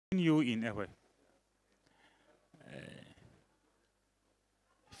you in Ewe.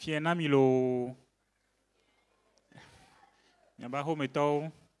 Fienamilo Yabaho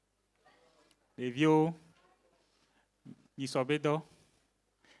Meto Devio Nisobedo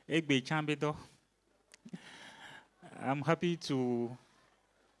Egbe Chambedo. I'm happy to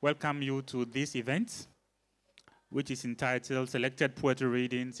welcome you to this event, which is entitled Selected Poetry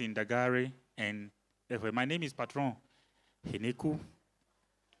Readings in Dagaare and Ewe. My name is Patron Heneku.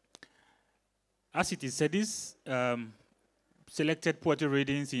 As it is said, this selected poetry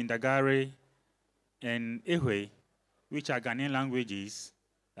readings in Dagaare and Ewe, which are Ghanaian languages,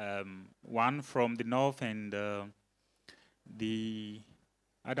 one from the north and the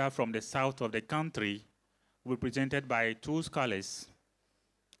other from the south of the country, were presented by two scholars,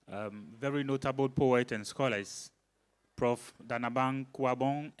 very notable poets and scholars, Prof. Dannabang,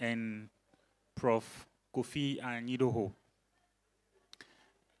 Kuwabong, and Prof. Kofi Anyidoho.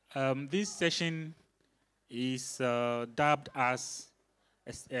 This session is dubbed as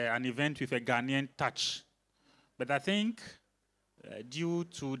an event with a Ghanaian touch. But I think due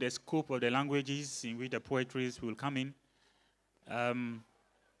to the scope of the languages in which the poetries will come in,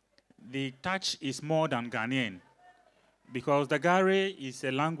 the touch is more than Ghanaian, because Dagaare is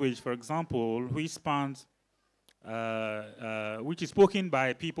a language, for example, which spans, which is spoken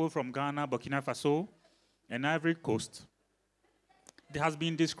by people from Ghana, Burkina Faso, and Ivory Coast. It has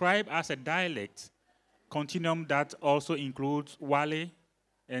been described as a dialect continuum that also includes Wale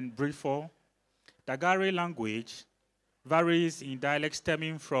and Brifo. Dagaare language varies in dialects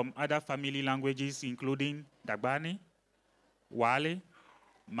stemming from other family languages, including Dagbani, Wale,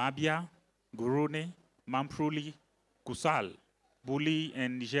 Mabia, Gurune, Mampruli, Kusal, Buli,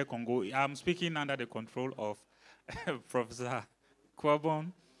 and Niger Congo. I'm speaking under the control of Professor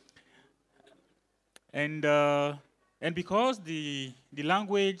Kuwabong. And because the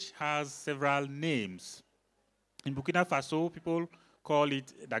language has several names, in Burkina Faso, people call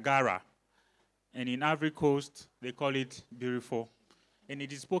it Dagara. And in Ivory Coast, they call it Birifo. And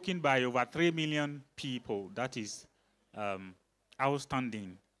it is spoken by over 3 million people. That is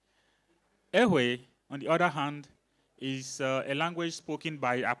outstanding. Ewe, on the other hand, is a language spoken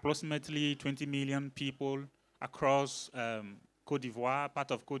by approximately 20 million people across Côte d'Ivoire,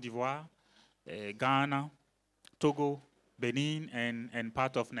 part of Côte d'Ivoire, Ghana, Togo, Benin, and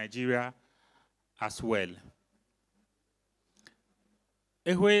part of Nigeria as well.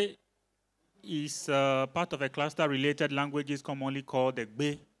 Ewe is part of a cluster related languages commonly called the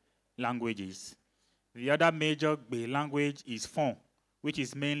Gbe languages. The other major Gbe language is Fon, which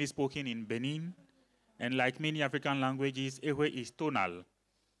is mainly spoken in Benin. And like many African languages, Ewe is tonal,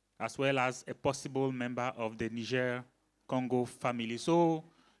 as well as a possible member of the Niger-Congo family. So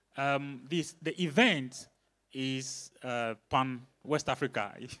the event is pan-West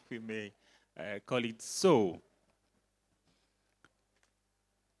Africa, if we may call it so.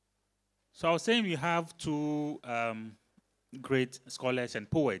 So I was saying we have two great scholars and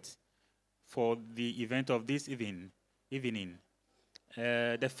poets for the event of this evening.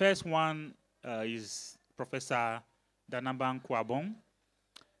 The first one is Professor Dannabang Kuwabong,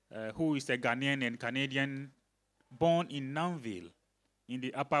 who is a Ghanaian and Canadian born in Namville in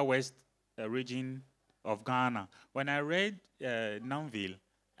the Upper West region of Ghana. When I read Namville,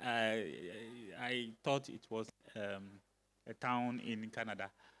 I thought it was a town in Canada.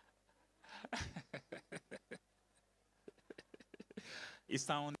 It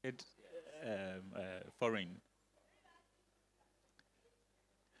sounded foreign.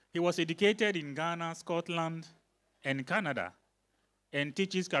 He was educated in Ghana, Scotland, and Canada, and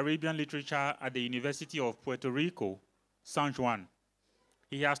teaches Caribbean literature at the University of Puerto Rico, San Juan.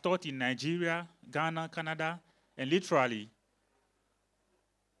 He has taught in Nigeria, Ghana, Canada, and literally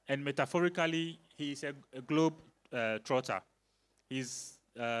and metaphorically, he is a globe trotter. He's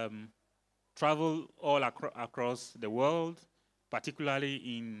traveled all across the world, particularly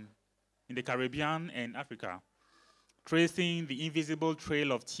in the Caribbean and Africa, tracing the invisible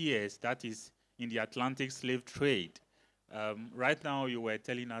trail of tears that is in the Atlantic slave trade. Right now, you were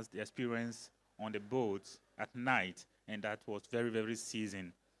telling us the experience on the boat at night, and that was very, very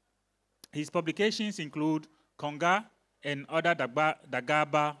seasoned. His publications include Konga and other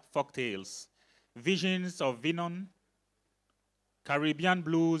Dagaba folktales, Visions of Vinon, Caribbean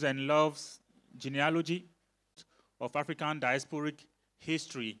Blues and Love's Genealogy of African Diasporic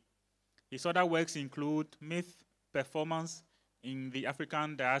History. His other works include Myth, Performance in the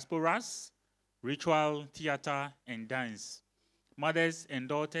African Diasporas, Ritual, Theater, and Dance, Mothers and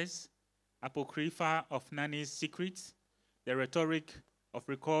Daughters, Apocrypha of Nani's Secrets, The Rhetoric of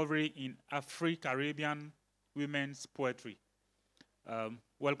Recovery in Afro-Caribbean Women's Poetry.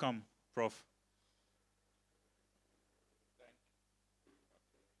 Welcome, Prof.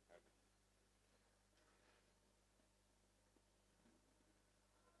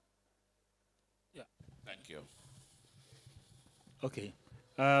 Yeah. Thank you. Okay.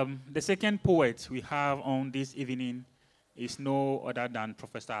 The second poet we have on this evening is no other than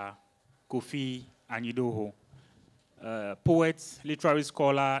Professor Kofi Anyidoho. Poet, literary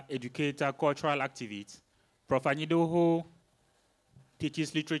scholar, educator, cultural activist. Prof. Anyidoho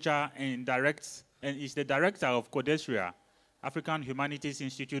teaches literature and directs and is the director of Codesria, African Humanities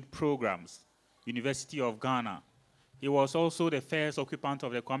Institute Programs, University of Ghana. He was also the first occupant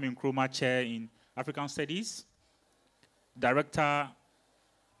of the Kwame Nkrumah Chair in African Studies, director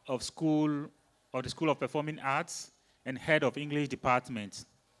of the School of Performing Arts, and head of English department.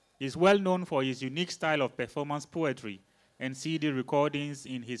 He is well known for his unique style of performance poetry and CD recordings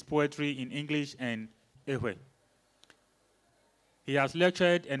in his poetry in English and Ewe. He has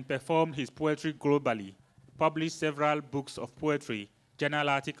lectured and performed his poetry globally, published several books of poetry, journal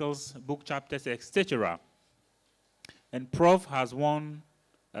articles, book chapters, etc. And Prof has won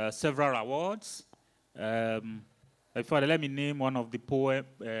several awards. Before let me name one of the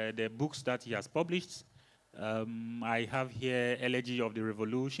books that he has published. I have here Elegy of the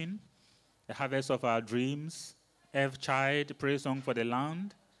Revolution, The Harvest of Our Dreams, Earth Child, Praise Song for the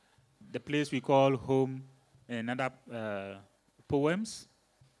Land, The Place We Call Home, and other poems.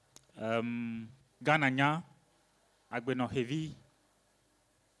 Gananya, Agbeno Heavy,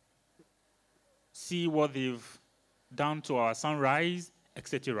 See What They've Done to Our Sunrise,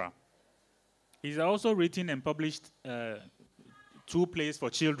 etc. He's also written and published 2 plays for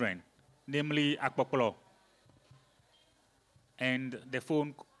children, namely Akpokolo and the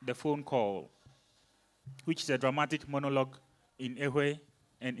phone Call, which is a dramatic monologue in Ewe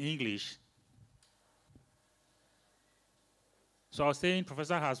and English. So I was saying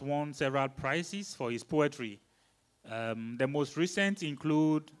Professor has won several prizes for his poetry. The most recent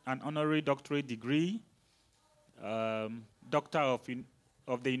include an honorary doctorate degree, Doctor of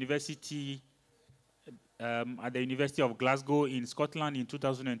the University at the University of Glasgow in Scotland in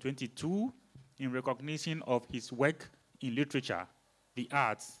 2022 in recognition of his work in literature, the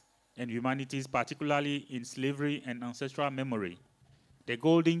arts, and humanities, particularly in slavery and ancestral memory. The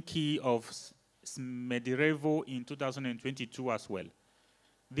Golden Key of Smederevo in 2022 as well.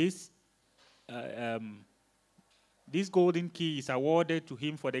 This Golden Key is awarded to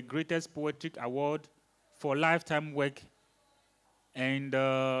him for the greatest poetic award for lifetime work, and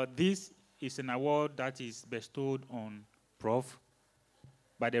this is an award that is bestowed on Prof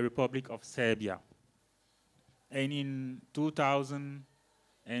by the Republic of Serbia. And in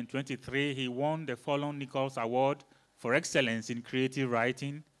 2023, he won the Fallon Nichols Award for excellence in creative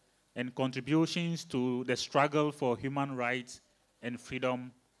writing and contributions to the struggle for human rights and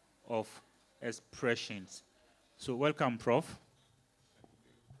freedom of expressions. So welcome, Prof.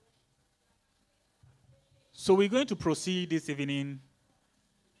 So we're going to proceed this evening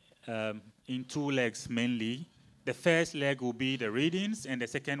in 2 legs mainly. The first leg will be the readings, and the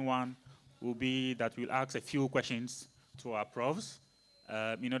second one will be that we'll ask a few questions to our profs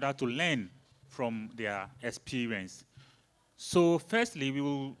in order to learn from their experience. So firstly, we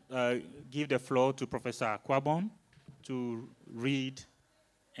will give the floor to Professor Kuwabong to read,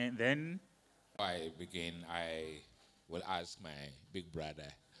 and then... Before I begin, I will ask my big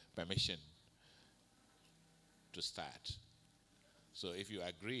brother permission to start. So if you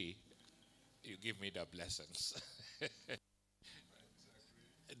agree, you give me the blessings.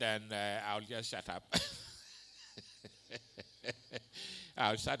 Then I'll just shut up.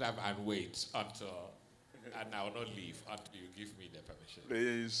 I'll shut up and wait until, and I will not leave until you give me the permission.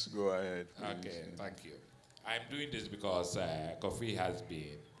 Please go ahead. Please. Okay, thank you. I'm doing this because Kofi has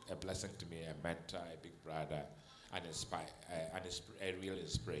been a blessing to me, a mentor, a big brother, and a real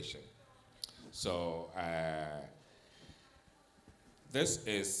inspiration. So this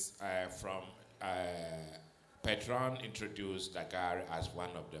is from Petron introduced Dagaare as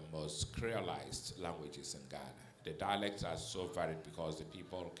one of the most creolized languages in Ghana. The dialects are so varied because the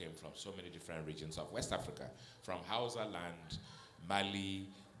people came from so many different regions of West Africa, from Hausa land, Mali,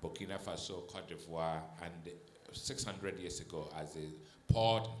 Burkina Faso, Cote d'Ivoire, and 600 years ago as they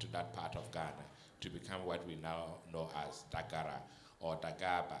poured into that part of Ghana to become what we now know as Dagara, or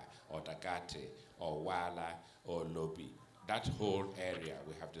Dagaba, or Dagate, or Wala, or Lobi. That whole area,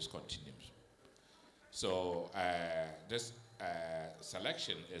 we have this continuum. So this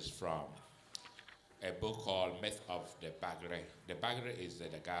selection is from a book called Myth of the Bagre. The Bagre is the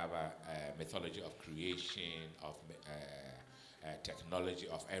Dagaba mythology of creation, of technology,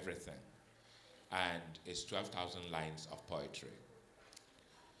 of everything. And it's 12,000 lines of poetry.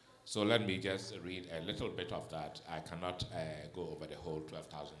 So let me just read a little bit of that. I cannot go over the whole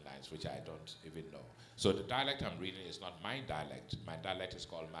 12,000 lines, which I don't even know. So the dialect I'm reading is not my dialect. My dialect is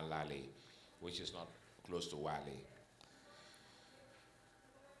called Malali, which is not close to Wali.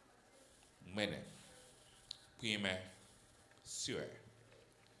 Mene, Pime, Sue,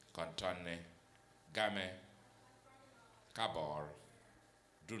 Contone, Game, Kabor,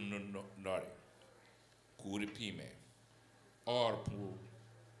 Dununori, Kuri Pime, Or Pu,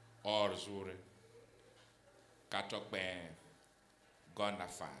 Or Zure, Katokben,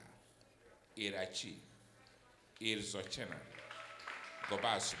 Gonafa, Irachi, Irzochena,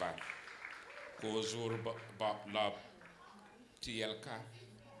 Gobasba, Kozur Lob, Tielka,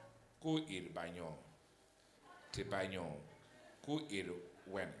 Ku Ir Banyon, Tibanyon, Ku Ir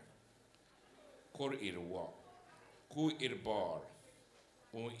Wen, Kur Ir Wa, Ku Ir Bor,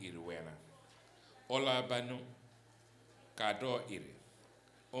 Un Ir Wena, Ola Banu, Kado Ir,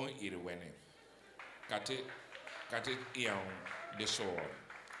 Un Ir Wene, Kate Ion de Sor,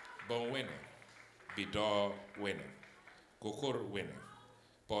 Bon Wene, Bidor Wene, Kokor Wene,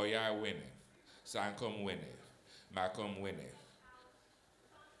 Boya Wene, Sankom Wene, Makom Wene,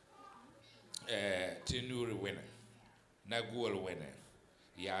 Tinuri Wene, Nagul Wene,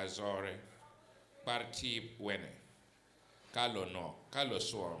 Yazore, Parti Wene, Kalo no, Kalo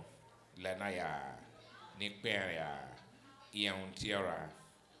Swan, Lenaya, Nikperia, Ion Tierra,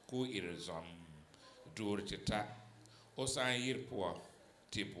 Ku Irizom, Dur Tita, Osan Yirpua,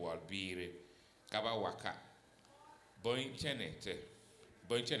 Tipua Bire, Kabawaka, Boin Chenete,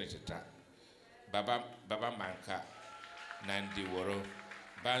 Baba Manka, Nandi Woro,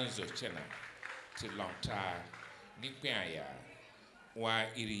 Banzo Chena, Tilongta, Nikperia, Wa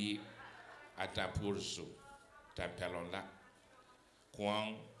Iri, Atapursu, Tampelonla,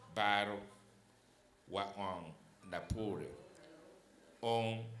 Kwang Baro, Wa on Napure,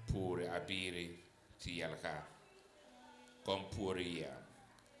 On Pure Abiri, Tialka, Compuria,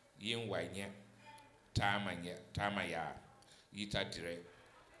 Yin Wanya, Tamaya, Yita Dire,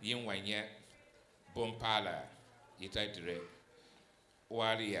 Yin Wanya, Bompala, Yita Dire,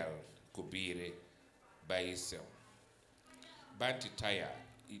 Wariel, Kubire, Baisel, Bantitaire,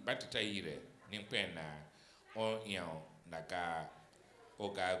 Nimpena, On Yon, Naga,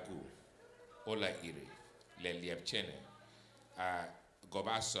 Ogagu, Ola Ire, Leliep Chene,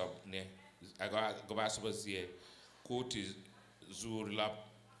 Gobasob ne, Gobasobazie, Kuti Zurlap,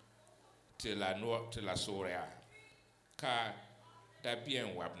 Tila Soria, Ka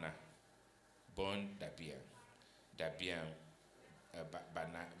Dabien Wabna, Bon Dabien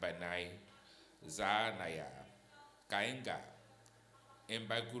Banai, Zanaya, Kainga,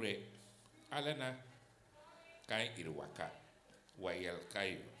 Embagure, Alena, Kain Irwaka, Wayel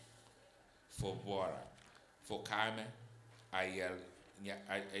Kayu, Fobora, Fokame, Ayel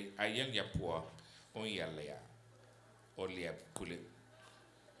Yapua, Onyelea, Olieb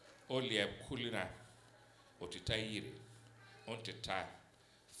Kulina, Otitairi, Ontita,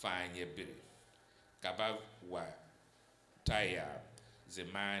 Fanye Biri, Kabav wa Taya,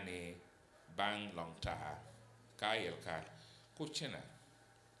 Zemani, Bang Longta, Kayelka, Kuchena,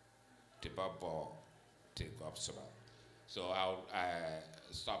 Tibabo, Tigopsaba. So I'll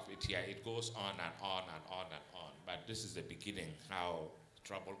stop it here. It goes on and on and on and on. But this is the beginning, how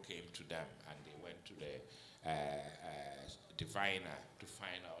trouble came to them, and they went to the diviner to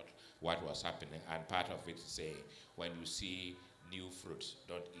find out what was happening. And part of it is saying, when you see new fruits,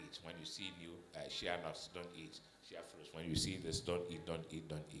 don't eat. When you see new shea nuts, don't eat. Shea fruits. When you see this, don't eat, don't eat,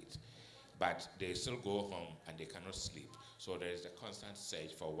 don't eat. But they still go home and they cannot sleep. So there is a constant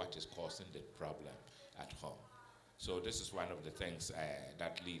search for what is causing the problem at home. So this is one of the things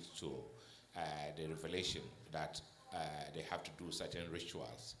that leads to the revelation that they have to do certain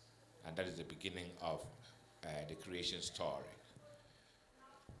rituals. And that is the beginning of the creation story.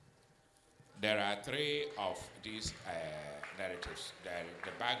 There are three of these narratives.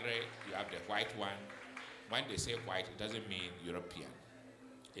 The Bagre, you have the white one. When they say white, it doesn't mean European.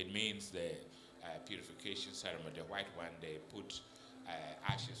 It means the purification ceremony. The white one, they put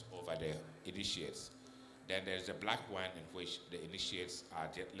ashes over the initiates. Then there's the black one in which the initiates are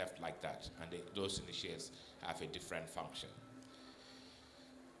left like that, and those initiates have a different function.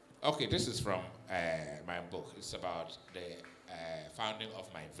 Okay, this is from my book. It's about the founding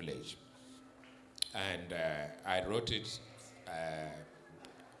of my village. And I wrote it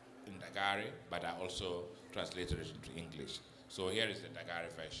in Dagaare, but I also translated it into English. So here is the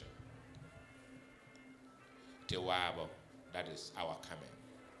Dagaare version. Tewabo, that is our coming.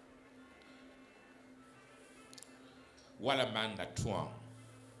 Walamanda tuang,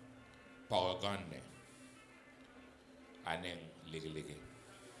 Paul Gonde, Aneng Ligi Ligi.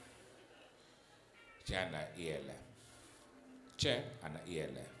 Chana Ele. Che ana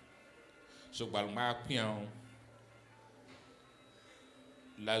Ele. So balma pion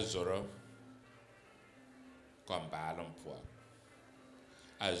Lazaro combalon po.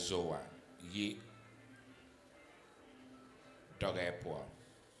 Azoa ye Dagaare po.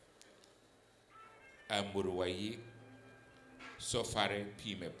 Amurwa ye Sofare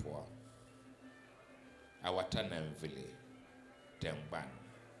pime po. Awatana mvile Tengban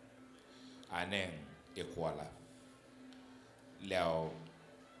Aneng Ekwala Lao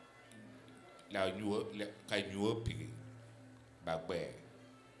nyuo ka nyuo pigi bagbe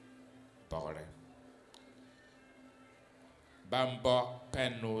bore Bambo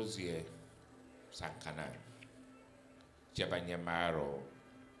penozie sankana Jabanyamaro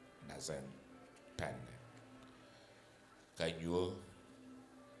nazen penne ka nyuo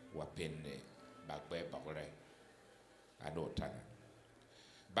wapenne bagbe bore adotana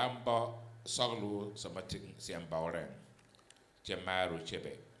Bambo soglu samating siambauren Jamaru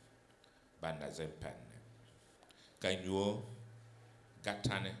chebe banda zempane Kanyuo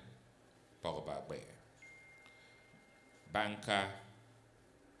gatane pogba be Banka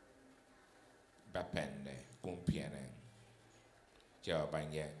bapenne kumpiene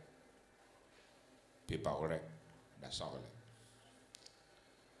Jabanye pipaure da sogle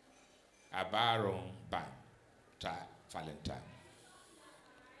Abaron ban ta Valentine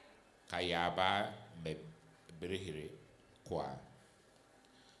Kayaba me brihiri kwa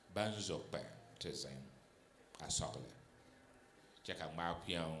banzope tezen asogle cheka ma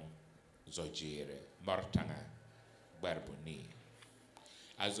pion zojire mortanga barbuni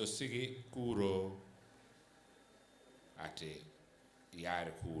azosigi kuro ate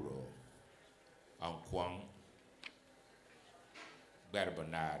yar kuro ankwang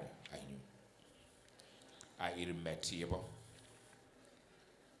barbonare anyu a irmetiebo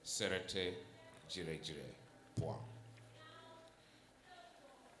serete jire po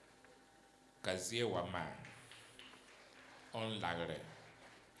kazie wa ma on lagre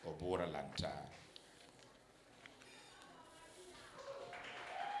obora lanta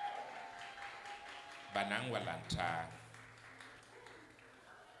banang walanta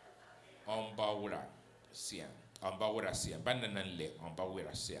on bawura sian bananan le on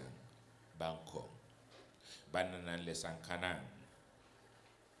bawura sian banko bananan le sankana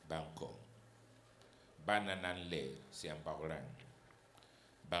banko bananan le sian bawuran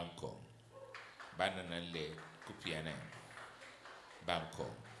banko bananan le kupiane banko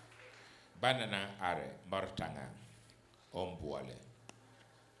banana are martanga ombuale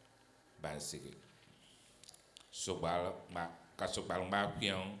bansigi sobal ma kasobal ma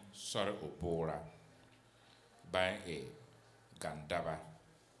pion sor obora ban e gandaba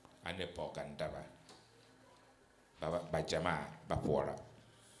ane po gandaba baba bajama bapora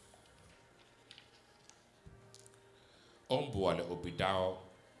ombuale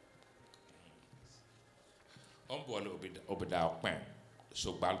obidao kwen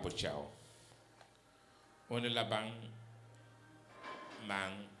sobal bochao on la bang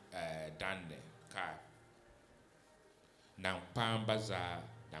man dande ka nang pambaza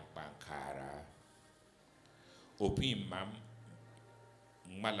nang pankara opin mam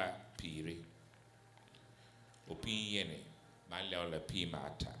mala pire opin yene man la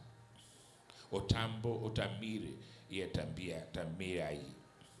pimata otambo otamire ye tambia yi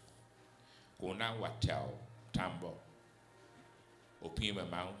kuna watao tambo opima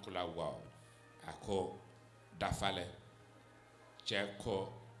man kula wow ako dafale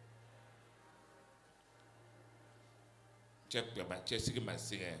cheko chesigi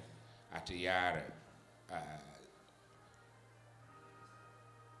mansinge ati yare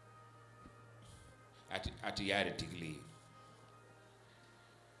ati yare tigli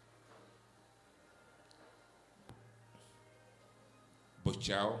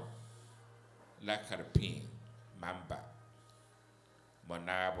bochao la karpin mamba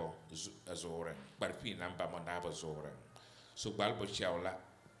monabo azoren barpin namba monabo zoren so bal bochao la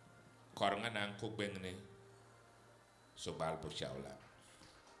kornga nan ko bengne so bal bochao la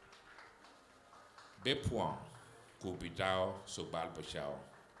be point ko bidao so bal bochao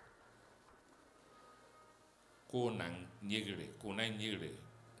ko nan nyigre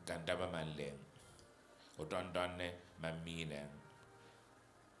gandaba manlen o donne mamine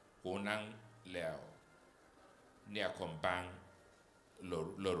Unang leo nia kombang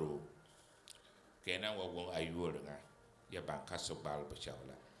loro kena wa wong ayuranga ya banka sobal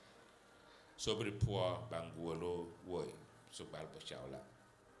bachawla sobri po banguolo woi sobal bachawla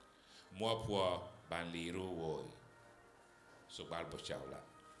mo po banliru woi sobal bachawla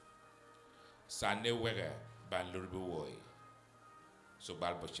sane wega banlurbu woi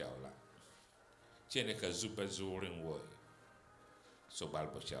sobal bachawla Chene ka zupa zuring woy. So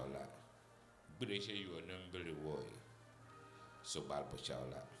balbo chawla. Breshe you a numberi woy. So balbo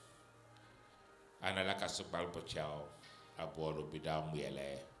chawla. Analaka so balbo chaw. Aboro bida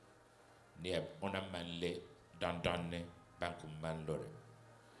mwele. Nieb ona manle dandane bankum manlore.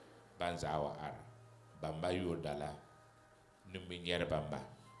 Banzawa ar. Bamba yur dala. Numinyer bamba.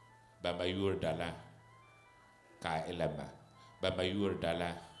 Bamba yur dala. Ka elema. Bamba yur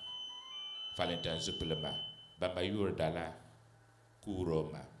dala. Valentin Zupilema. Bamba yur dala.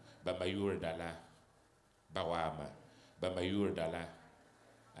 Kuroma. Bamba yur dala. Bawama. Bamba yur dala.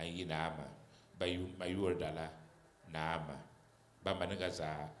 Ayinama. Bayur dala. Naama. Bamba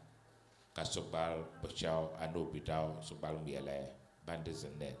negaza. Kasobal Bochao Anobitao Sobal Miele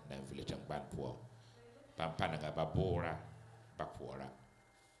Bandizane and Village and Banpo Pampanaga Babora Bapora.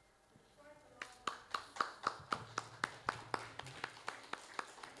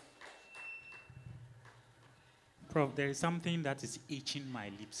 Prof, there is something that is itching my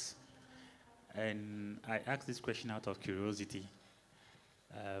lips, and I asked this question out of curiosity.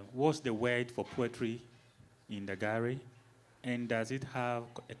 What's the word for poetry in Dagaare? And does it have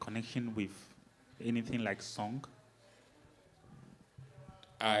a connection with anything like song?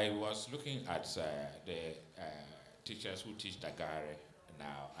 I was looking at the teachers who teach Dagaare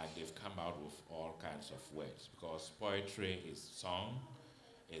now, and they've come out with all kinds of words, because poetry is song,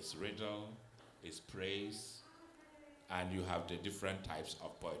 it's riddle, it's praise, and you have the different types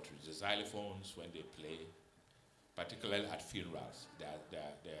of poetry. The xylophones, when they play, particularly at funerals, the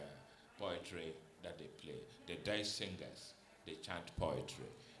poetry that they play. The day singers, they chant poetry.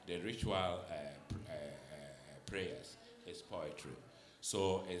 The ritual prayers is poetry.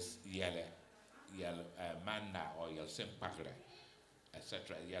 So it's yel manna or yel sempagre,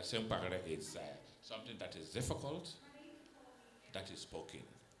 etc. Yel sempagre is something that is difficult, that is spoken,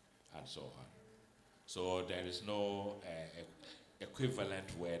 and so on. So there is no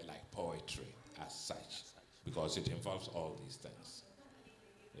equivalent word like poetry as such, because it involves all these things.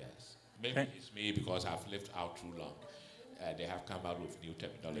 Yes. Maybe it's me because I've lived out too long. They have come out with new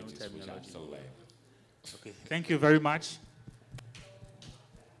terminologies, which I'm still learning. Okay, thank you very much.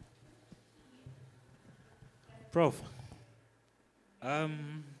 Prof,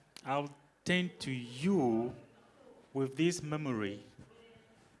 I'll turn to you with this memory.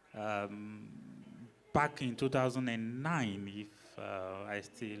 Back in 2009,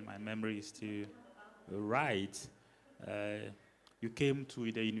 if my memory is still right, you came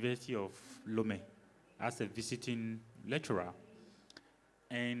to the University of Lome as a visiting lecturer,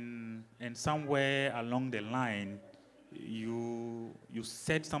 and somewhere along the line, you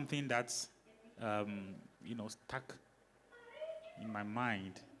said something that stuck in my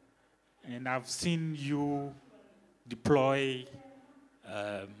mind, and I've seen you deploy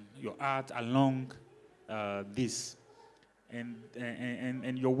your art along this,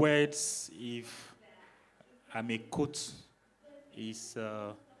 and your words, if I may quote, is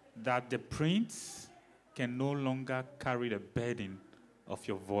that the prince can no longer carry the burden of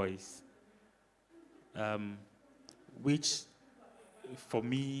your voice, which for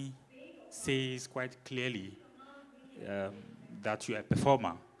me says quite clearly that you're a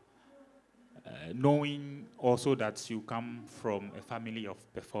performer, knowing also that you come from a family of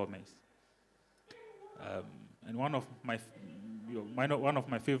performers. And one of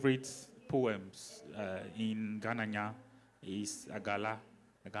my favorite poems in Ghananya is Agala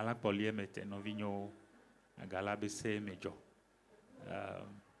Poliemete Novinho Agala Bese Mejo.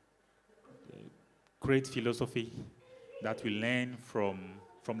 Great philosophy that we learn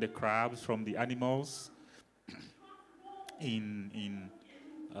from the crabs, from the animals in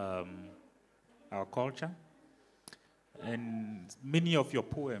our culture. And many of your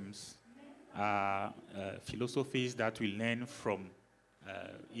poems are philosophies that we learn from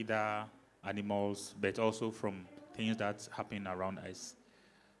either animals, but also from things that happen around us.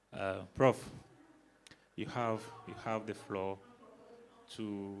 Prof, you have the floor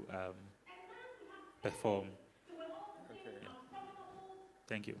to perform. Okay. Yeah.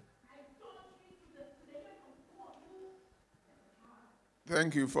 Thank you.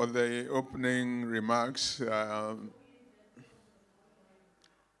 Thank you for the opening remarks.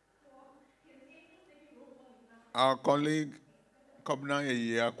 Our colleague, Kobna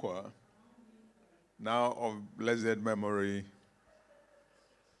Eyiakwa, now of blessed memory,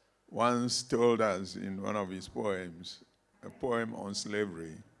 once told us in one of his poems, a poem on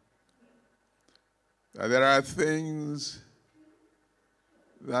slavery, that there are things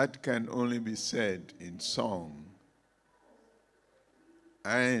that can only be said in song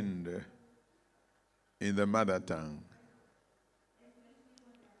and in the mother tongue.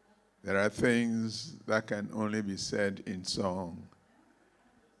 There are things that can only be said in song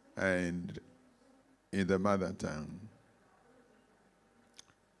and in the mother tongue.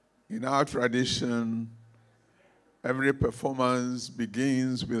 In our tradition, every performance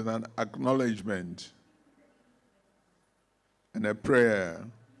begins with an acknowledgement and a prayer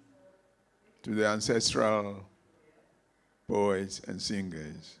to the ancestral poets and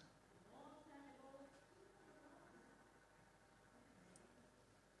singers.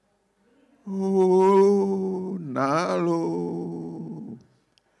 Oh, Nalo,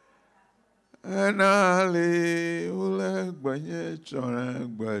 Anale, Ule Gbanye Chona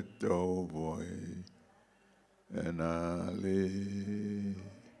Gbeto boy, Enale,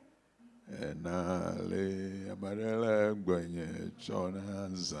 Amarela Gbanye Chona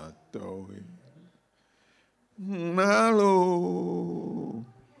Zatoe, Nalo.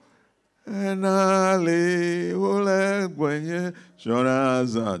 Enale ole gwenye shona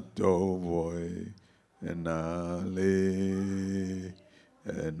zato boy. Enale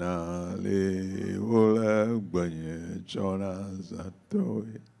ole gwenye shona zato.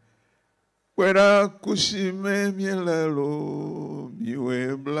 Kwera kushime mielelo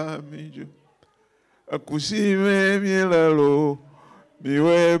miwe bla mijo. Kushime mielelo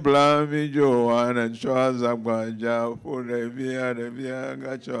miwe bla mijo wana choza gwaja fure bia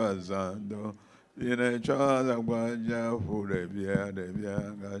gachoza ndo. Ine choza gwaja fure bia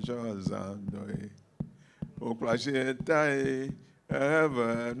gachoza ndo. Oklashi tai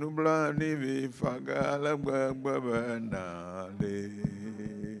eva nubla nivi fagala gbagba nale.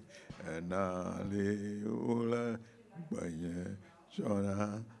 Enale ula gbanye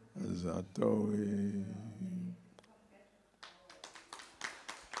shona zatoe.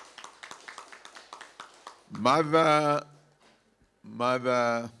 Mother,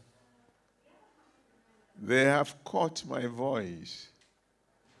 they have caught my voice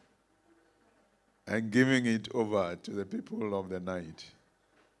and giving it over to the people of the night.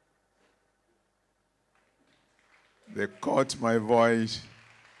 They caught my voice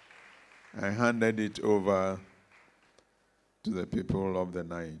and handed it over to the people of the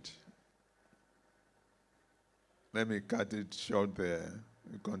night. Let me cut it short there.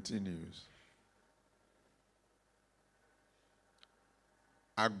 It continues.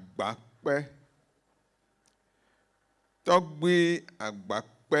 Agbakpe togbi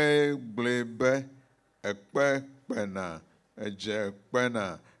agbakpe glebe ekpe kpena eje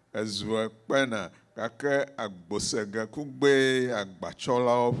kpena ezue kpena kake agbosege kugbe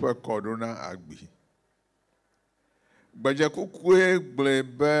agbachola ofe koduna agbi gbeje kukue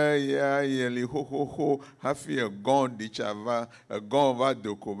glebe ya yeli hohoho hafi egon dichava egon va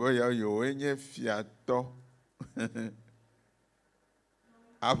dokobe ya yo enye fiato.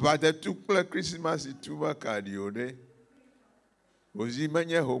 Avade tukple Christmas ituma kadiode. Ozi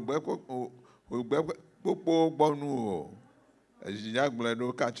menye hogbe popo gbonu o. Ejigble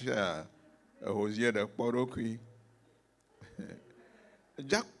do kacha hozie de kporokui.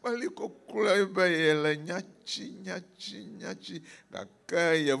 Jakpali koklo be yele nyachi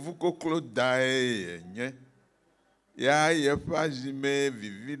kaka yevu koklo dae nye. Ya yefazime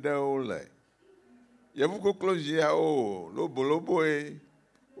vivida ole. Yevu koklo jia o lobo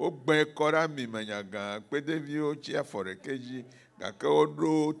o gbe kora mi manyaga pedevi o chi afore keji gake o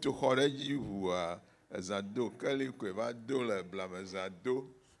do to horeji hua ezado kali kwe va do le blamezado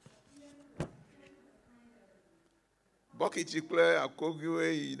bokiti kple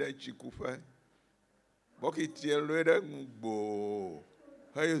akogiwe yi de chikufe bokiti elo de ngbo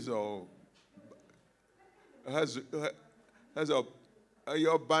hezo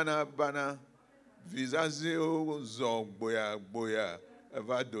ayo bana vizazi o zo gboya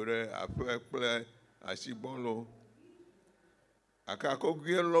eva dore ape kple asibolo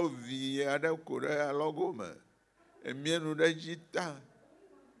akakogie lo vi ade kore alogo me emienu de jita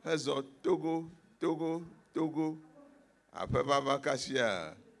hezo togo ape vava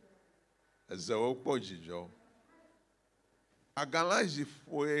kasia ezewo kpo jijo agalaji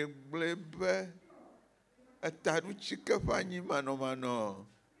foi glebe etaru chike fanyi mano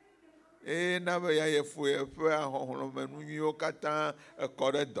na be ya yefue fe ahohlo menu yo kata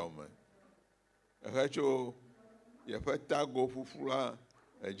ekore dome ehecho yefe tago fufula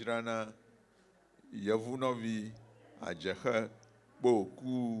ejrana yevunovi ajehe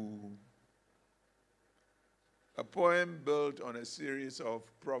boku. A poem built on a series of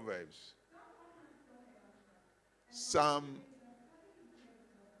proverbs. Some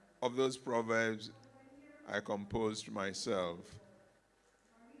of those proverbs I composed myself.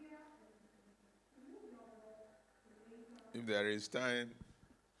 If there is time,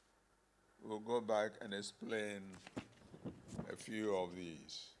 we'll go back and explain a few of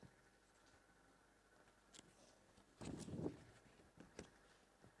these.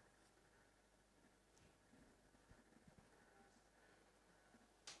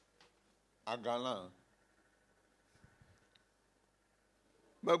 Agala.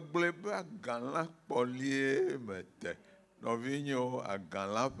 Magbleba agala polie mete. Novinho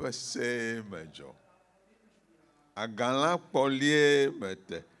agala pese mejo. Agala polie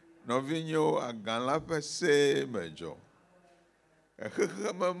mete. Novinho agala pese mejo.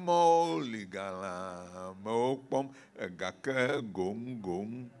 Mo ligala mo pom gaka gong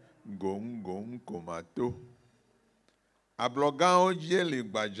gong komato. Ablogao jeli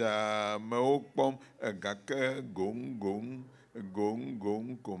gbaja mo pom gaka gong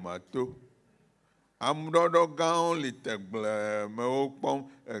gong komato. Amdodo gao litegle mo pom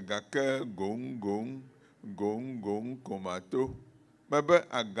gaka gong komato. Mebe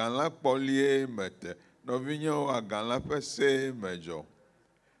agala polie mete. Novinho agala pese mejo.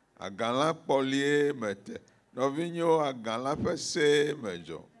 Agala polie mete. Novinho agala pese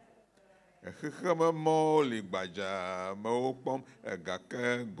mejo. Echeme mo ligbaja mo pom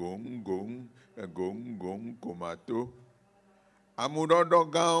egake gong komato. Amudodo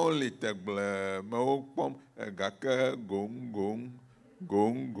gao litegle mo pom egake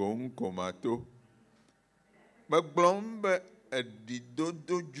gong komato. Megblom be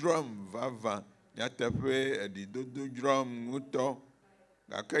edidodo drum vava. Nyateƒe edidodo drum ŋutɔ.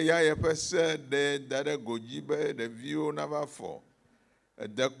 Gake ya yeƒe se ɖe da ɖe godzi be ɖeviwo nava fɔ.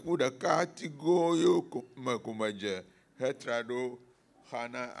 Edeku ɖeka tigo yo me dze hetra ɖo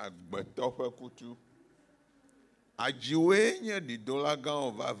xana agbetɔ ƒe kutu. Adziwoe nye ɖidola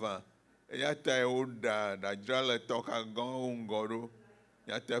gãwo vava. Eya ta woɖa ɖadzra le tɔxa gãwo ŋgɔ ɖo.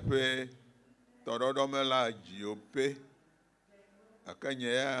 Nyateƒe tɔɖɔɖɔ mela adziwo pe. Gake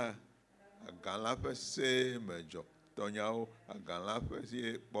nye ya agala ƒe se medzɔ. Tɔnyawo agala ƒe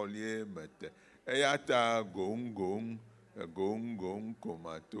se kpɔlie mete. Eya ta gong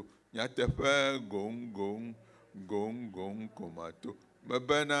komato. Nyateƒe gong komato.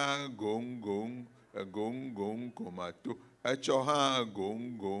 Mebena gong komato. Etsɔ hã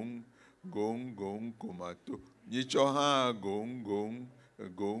gong komato. Nyitsɔ hã gong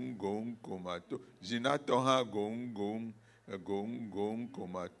komato. Zinatɔ hã gong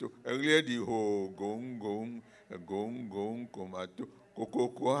komato. Eɣlie ɖi ho gong komato.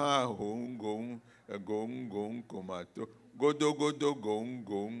 Kokoko hã gong komato. Godogodo gong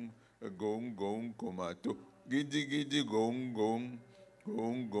komato. Gidigidi gong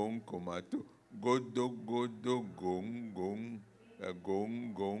komato. Godogodo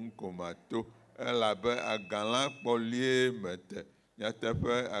gong komato. Elabe agala kpɔlie mete.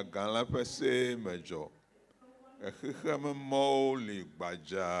 Nyateƒe agala ƒe se medzɔ. Exexeme mɔwo li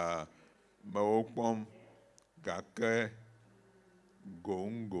gbadza mewo kpɔm gake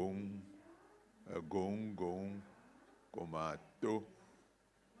gong komato.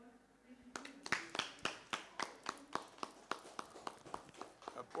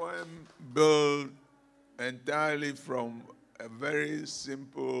 A poem built entirely from a very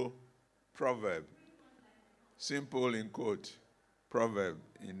simple proverb. Simple in quote, proverb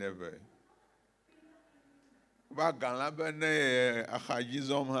in Ewe. Bagala bene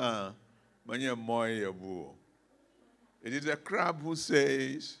achajizom ha manye moye yebu. It is a crab who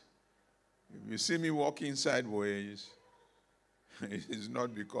says, if you see me walking sideways, it is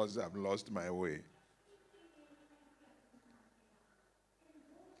not because I've lost my way.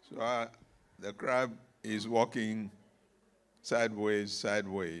 So the crab is walking sideways.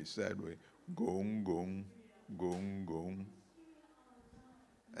 Gong.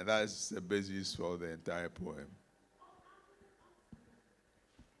 And that's the basis for the entire poem.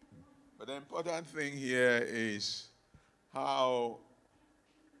 But the important thing here is how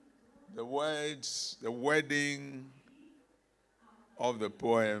the words, the wording of the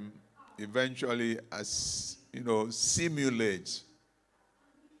poem eventually, simulates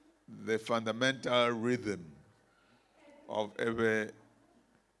the fundamental rhythm of every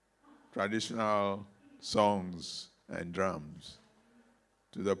traditional songs and drums,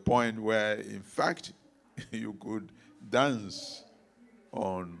 to the point where, in fact, you could dance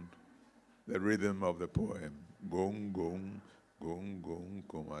on the rhythm of the poem. Gong,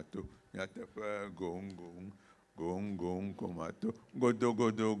 komato. Nyatefe, gong, komato. Godo,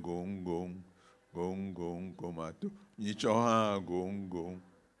 gong, komato. Nichoha, gong.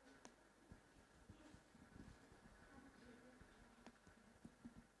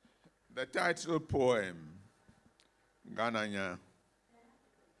 The title poem, Gananya,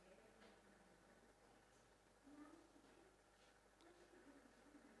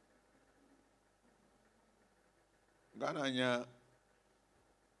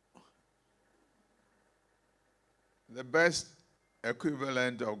 the best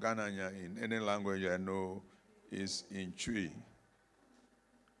equivalent of Gananya in any language I know is in Chui.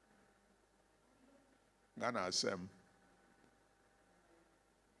 Ghana Sem.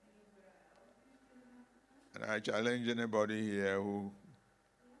 And I challenge anybody here who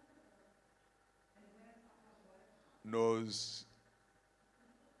knows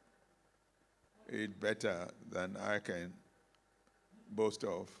it better than I can boast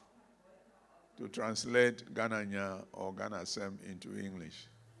of to translate Ghananya or Ghana Sem into English.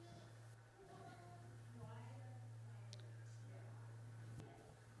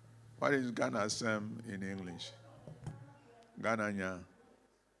 What is Ghana Sem in English? Ghananya.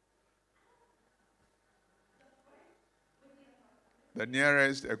 The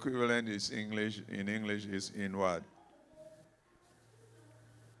nearest equivalent is English. In English is in what?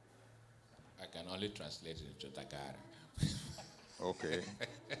 I can only translate it into Dagaare. Okay.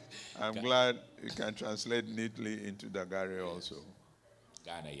 I'm glad you can translate neatly into Dagaare also.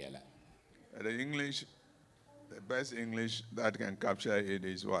 Ghana Yela. The English, the best English that can capture it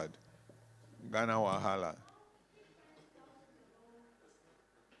is what? Ghana Wahala.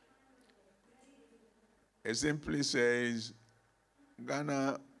 It simply says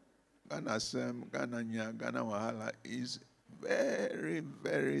Ghana Sem, Ghana Nya, Ghana Wahala is very,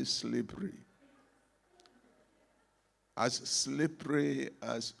 very slippery. As slippery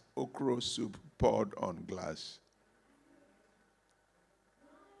as okra soup poured on glass.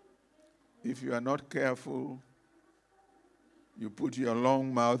 If you are not careful, you put your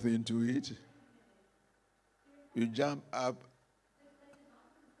long mouth into it, you jump up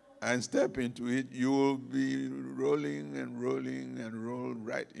and step into it, you will be rolling and rolling and roll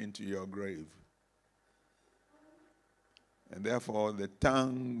right into your grave. And therefore, the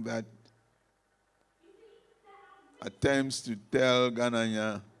tongue that attempts to tell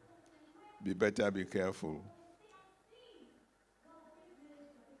Ghananya, be better, be careful.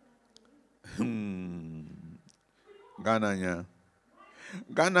 Ghananya.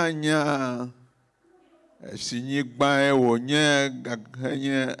 Ghananya, sinyigba wonye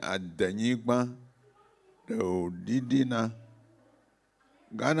gaghenye adanyigba, do didina.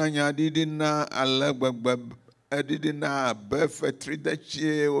 Ghananya didina alagbagba, didina abefetri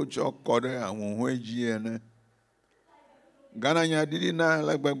dechie ocho kode amuhwejiene. Ghananya didina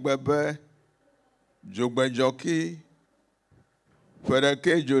alagbagba, jogbejoki,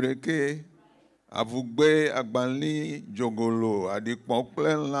 fereke joreke, avugbe agbanli jogolo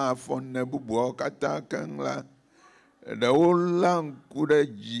adikpokple la fonne bubuo kata kengla ɖewo la ŋku ɖe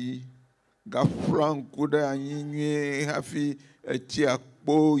dzi gafla ŋku ɖe anyi nyuie hafi etsi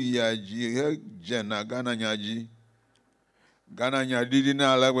akpo yia dzi hedzena Ghananya dzi. Ghananya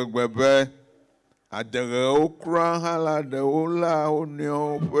ɖiɖina ale gbegbe be adeɣewo kura hã la ɖewo la wo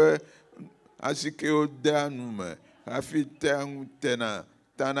nɔewo ƒe asikewo de anu me hafi tea ŋu tena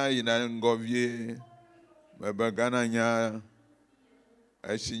tana yina ŋgɔ vie. Mebe Ghananya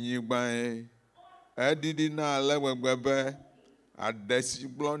esinyigbae eɖiɖina ale gbegbe be aɖe si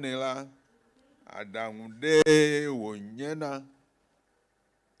gblɔnɛ la aɖaŋu ɖe wònyena.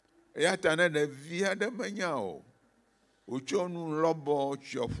 Eya ta ne ɖevi aɖe menya o, wòtsɔ nu lɔbɔ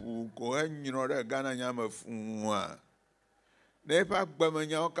tsyɔƒu ko henyrɔ ɖe Ghananya me fuua, ne eƒe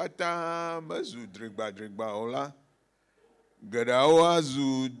agbemenyawo katã mezu drigbadrigba o la, geɖeawo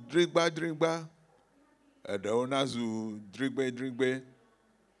azu drigbadrigba, eɖewo nazu drigbedrigbe.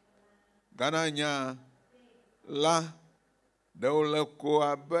 Ghananya la ɖewo le ko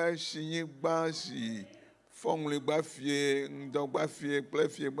abe sinyigba si fɔŋligba fie, ŋdɔgba fie kple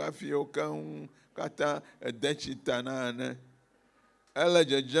fiegba fiewo keŋ katã edetsi tana ene. Ele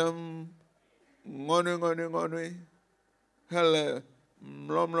dzedzem ŋɔnɔe hele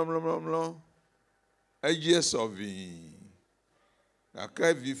mlɔmlɔmlɔmlɔ edzi esɔ ʋĩi.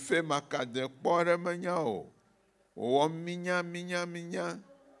 Gake vi fe makade kpɔ ɖe menya o. Wòwɔ minya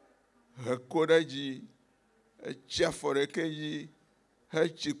heko ɖe dzi, etsi afɔ ɖeke dzi,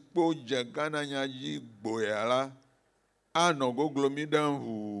 hetsi kpo dze Ghananya dzi gboya la, anɔ goglomi ɖem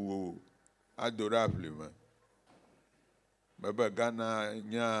ʋuu ado ɖe aʋlime. Mebe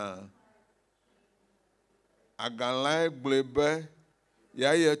Ghananya agalae gblɔe be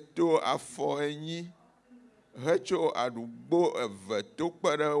yaye to afɔ enyi hetso aɖugbo eve to kpe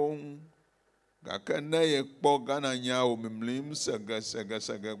ɖe wo ŋu. Gake ne ye kpɔ Ghananya wo mimlim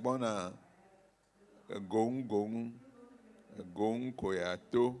segesege gbɔna egoŋu ko ya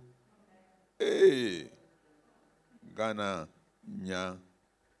to. Ghananya.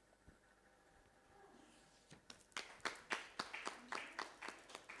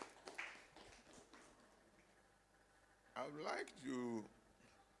 I would like to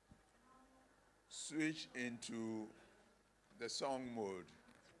switch into the song mode.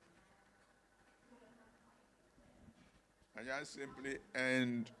 I just simply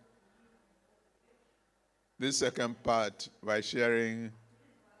end this second part by sharing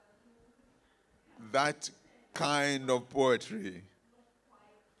that kind of poetry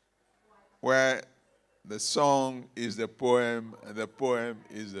where the song is the poem and the poem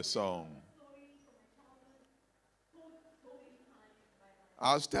is the song.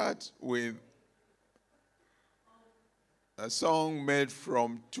 I'll start with a song made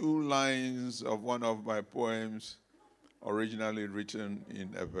from 2 lines of one of my poems originally written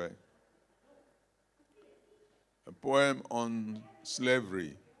in Ewe. A poem on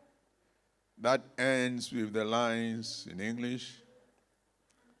slavery that ends with the lines in English: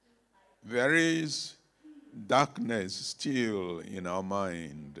 there is darkness still in our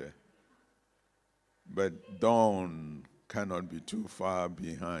mind, but dawn cannot be too far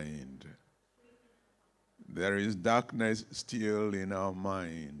behind. There is darkness still in our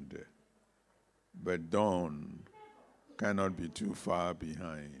mind, but dawn cannot be too far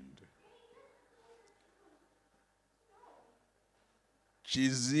behind.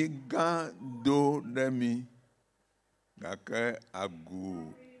 Chiziga do demi gake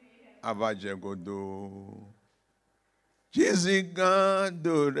agu avajegodo. Chiziga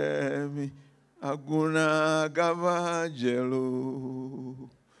do demi aguna gavajelo.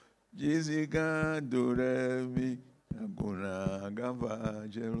 Chiziga do demi aguna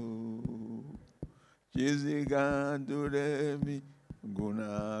gavajelo. Chiziga do demi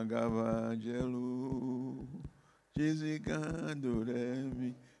aguna gavajelo. Chiziga do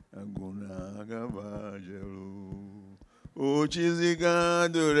demi aguna gavajelo. Oh, chiziga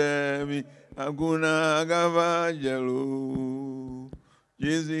do demi aguna gavajelo.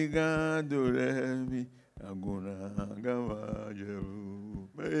 Chiziga do demi aguna gavajelo.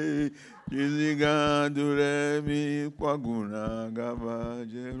 Hey, chiziga do demi kwaguna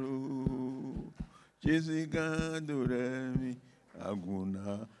gavajelo. Chiziga do demi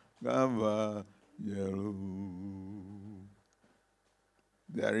aguna gavajelo.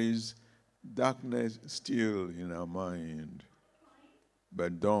 There is darkness still in our mind,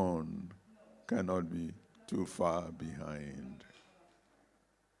 but dawn cannot be too far behind.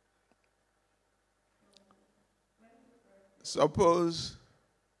 Suppose,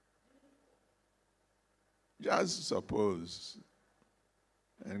 just suppose,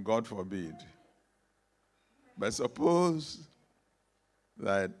 and God forbid, but suppose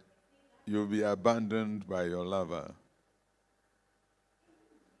that you'll be abandoned by your lover.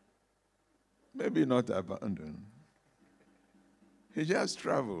 Maybe not abandoned. He just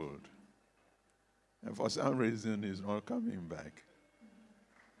traveled, and for some reason he's not coming back.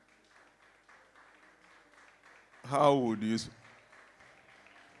 How would you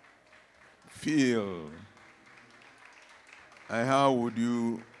feel, and how would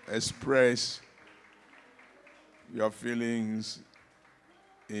you express your feelings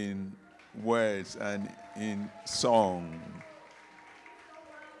in words and in song?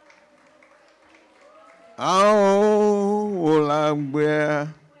 Ao olagbe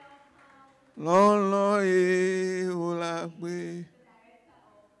lolo e olagbe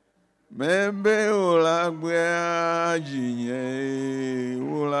membe olagbe ajinye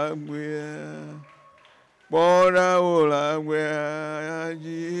olagbe bora olagbe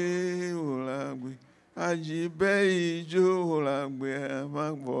aji olagbe ajibe ijo olagbe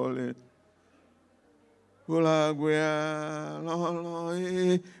magbole olagbe lolo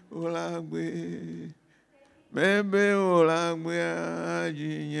e olagbe Membe olagbe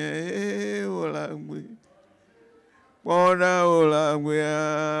ajinye olagbe Bora olagbe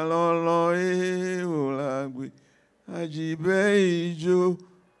lolo e olagbe ajibe ijo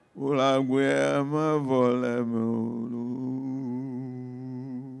olagbe amavole mulu.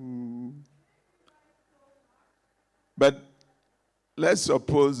 But let's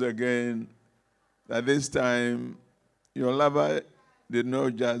suppose again that this time your lover did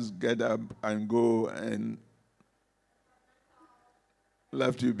not just get up and go and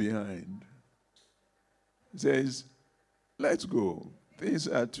left you behind. He says, let's go. Things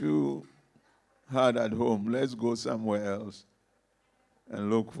are too hard at home. Let's go somewhere else and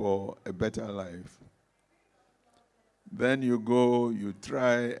look for a better life. Then you go, you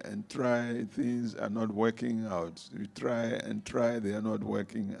try and try, things are not working out. You try and try, they are not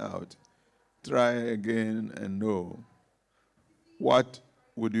working out. Try again and no. What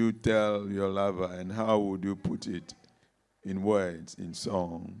would you tell your lover and how would you put it in words, in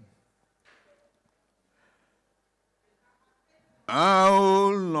song?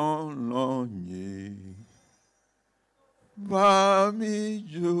 How long ye ba mi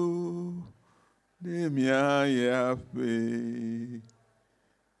jo de mia ya fe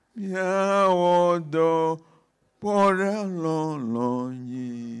mia odo por long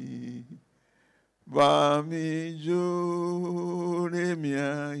ye Vami june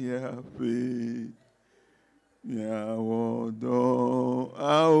mia ya fe. Mia wodo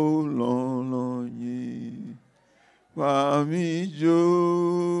au lolonyi. Vami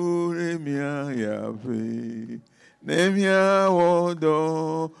june mia ya fe. Nemia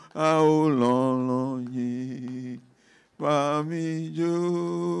wodo au lolonyi. Vami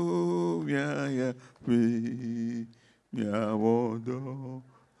june mia ya fe. Mia wodo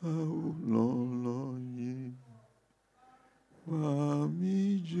au lolonyi.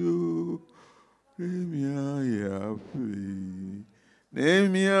 Vami june mia ya fe.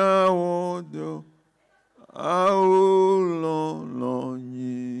 Nemia wodo au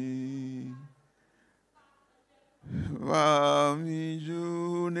lolonyi. Vami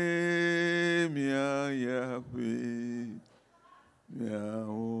june mia ya fe. Mia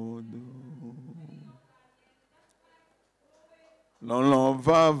wodo. Lolon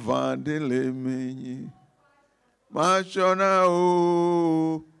va vandele menyi. Machona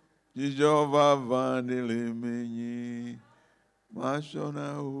o. Jijo va vandele menyi.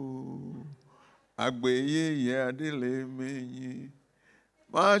 Machona o. Agbeye ya dele menyi.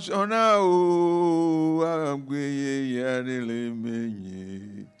 Machona o. Agbeye ya dele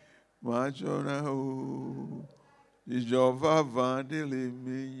menyi. Machona o. Jijo va vandele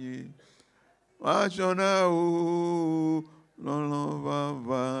menyi. Machona o. Lolo va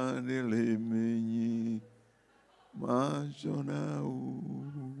vandele menyi. Machona o.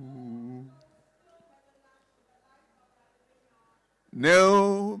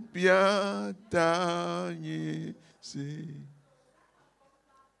 Neo biatanye se.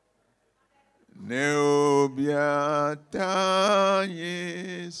 Neo biatanye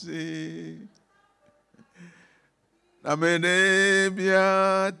se. Namene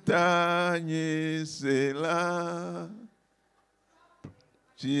biatanye se la.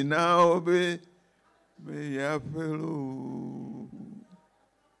 Chinaobe me ya fellow.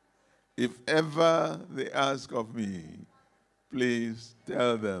 If ever they ask of me, please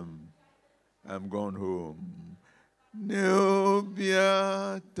tell them I'm gone home. No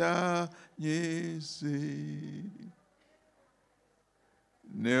biata yesi.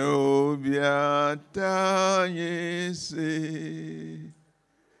 No biata yesi.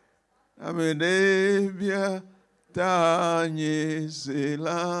 Amene biata yesi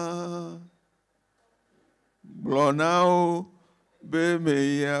la. Blonao be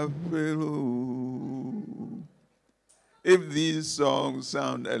me ya fellow. If these songs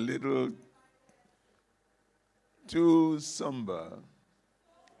sound a little too somber,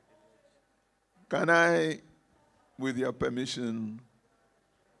 can I, with your permission,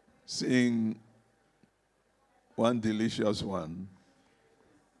 sing one delicious one?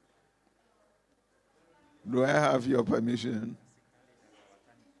 Do I have your permission?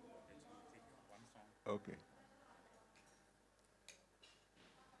 Okay.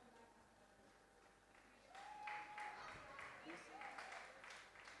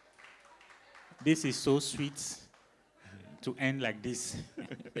 This is so sweet to end like this.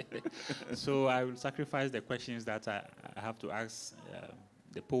 So I will sacrifice the questions that I have to ask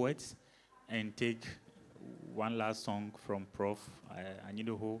the poets and take one last song from Prof.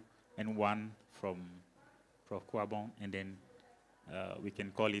 Anyidoho and one from Prof. Kuwabong, and then we can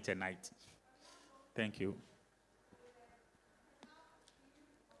call it a night. Thank you.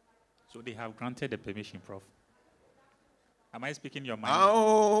 So they have granted the permission, Prof. Am I speaking your mind?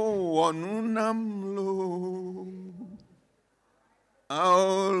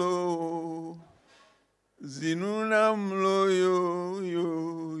 Aolo zinunamlo yo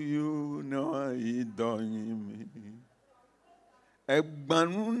no idonyimi.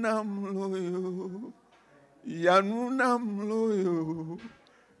 Egbanunamlo yo yanunamlo yo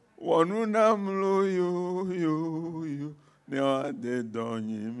wanunamlo yo no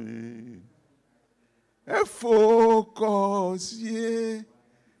adedonyimi. Focus ye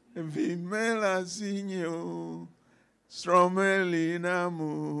vimela sinyo stromelina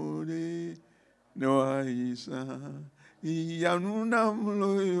muri no aisa yanunam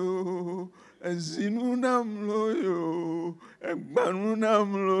loyo zinunam loyo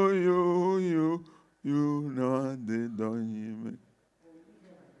egbanunam loyo yo no de donyime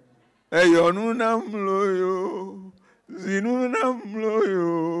eyonunam loyo zinunam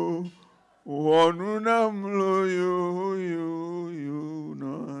loyo Wanunam loyo yo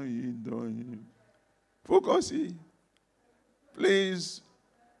no idonyime. Focus. Please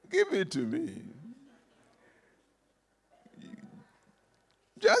give it to me.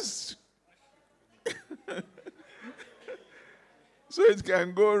 Just so it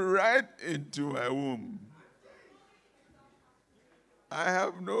can go right into my womb. I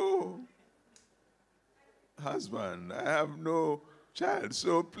have no husband. I have no child,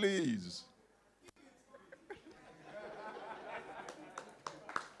 so please.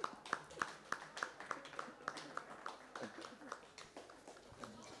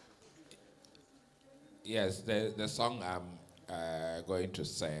 Yes, the song I'm going to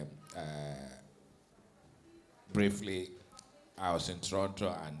sing, briefly, I was in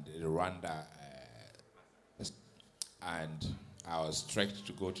Toronto and Rwanda, and I was trekked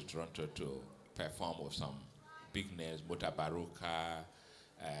to go to Toronto to perform with some big names, Muta Baruka,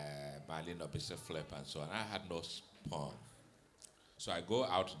 Marlene Obise Flip, and so on. I had no spawn. So I go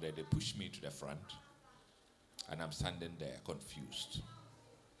out there, they push me to the front, and I'm standing there confused.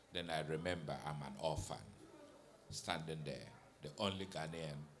 Then I remember I'm an orphan, standing there, the only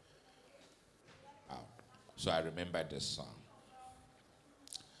Ghanaian out. So I remember this song.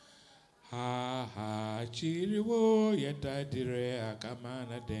 Ha ha chiriwo yeta dire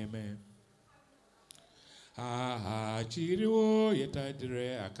akamana deme. Ha ha chiriwo yeta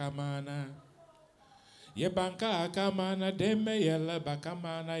dire akamana. Ye banka akamana deme yela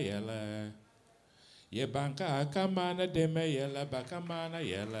bakamana yela. Ye banka akamana deme yela bakamana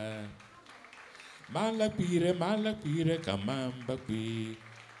yela. Malak pire kamam bakbi.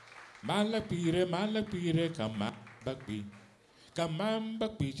 Malak pire kamam bakbi. Kamam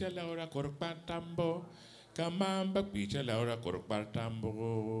bakbi chalaura korpatambo. Kamam bakbi chalaura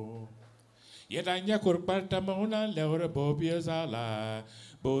korpatambo. Yetanya korpatambo na laura bobia zala.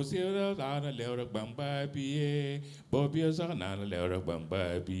 Bozia zala laura bamba biye. Bobia zala laura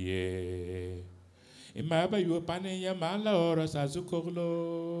bamba biye. Imaba yu pane ya mala ora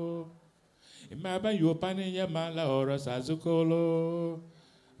sazukolo. Imaba yu pane ya mala ora sazukolo.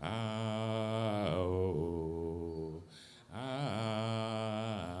 Ah, oh, ah,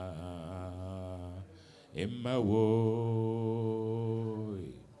 Emma woy.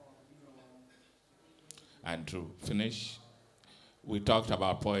 And to finish, we talked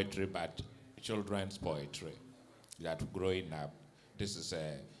about poetry, but children's poetry. That growing up, this is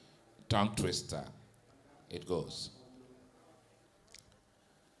a tongue twister. It goes.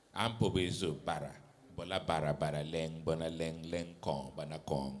 Ampo bezo bara, bola bara bara leng, bona leng leng kon, bona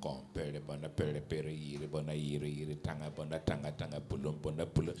kon kon, pere yiri, bona yiri tanga, bona tanga bulum, bona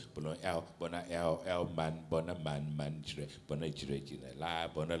bulum el man, bona man jire, bona jire la,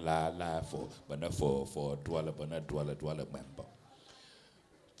 bona la for, bona for dwala, bona dwala member.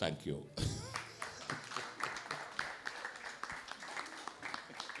 Thank you.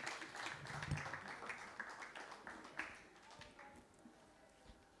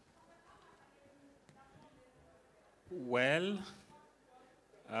 Well,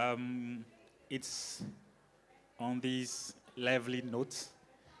 it's on these lively notes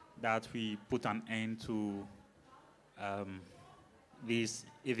that we put an end to these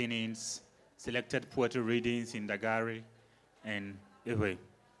evening's selected poetry readings in Dagaare and Ewe,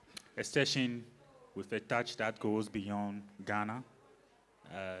 a session with a touch that goes beyond Ghana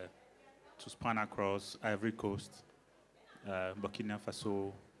to span across Ivory Coast, Burkina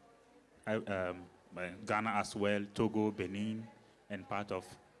Faso, Ghana as well, Togo, Benin, and part of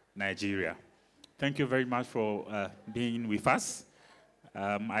Nigeria. Thank you very much for being with us.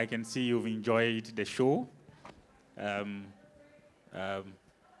 I can see you've enjoyed the show.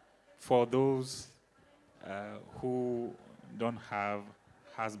 For those who don't have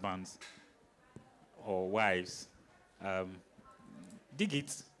husbands or wives, dig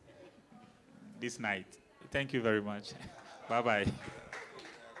it this night. Thank you very much. Bye-bye.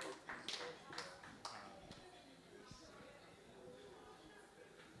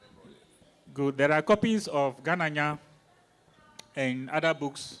 Good. There are copies of Gananya and other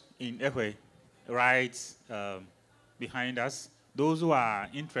books in Ewe right behind us. Those who are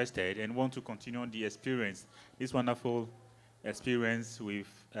interested and want to continue the experience, this wonderful experience with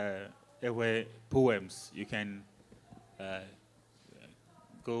Ewe poems, you can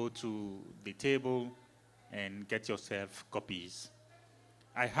go to the table and get yourself copies.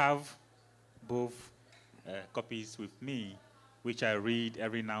 I have both copies with me, which I read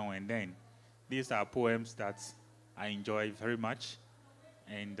every now and then. These are poems that I enjoy very much,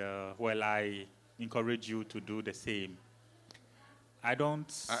 and well, I encourage you to do the same. I don't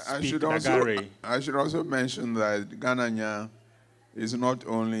speak Dagaare. I should also mention that Gananya is not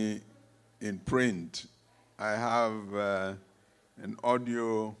only in print. I have an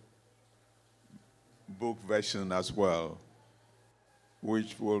audio book version as well,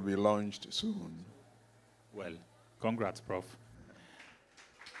 which will be launched soon. Well, congrats, Prof.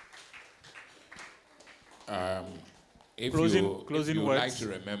 If closing you words. like to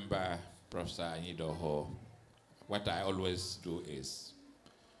remember Professor Anyidoho, what I always do is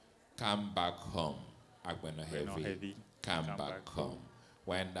come back home Agbeno We're not heavy, heavy, come back home.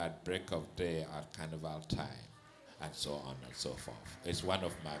 When at break of day at carnival time, and so on and so forth. It's one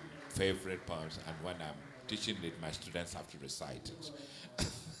of my favorite poems, and when I'm teaching it, my students have to recite it.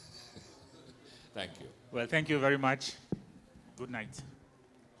 Thank you. Well, thank you very much. Good night.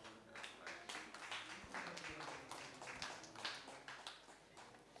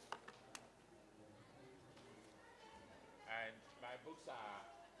 And my books are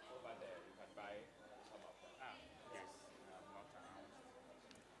over there. You can buy some of them.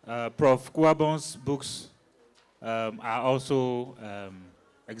 Yes. Prof. Kuwabong's books are also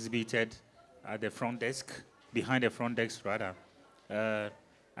exhibited at the front desk, behind the front desk, rather.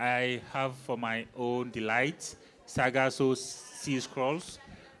 I have, for my own delight, Saga So Sea Scrolls,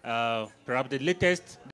 perhaps the latest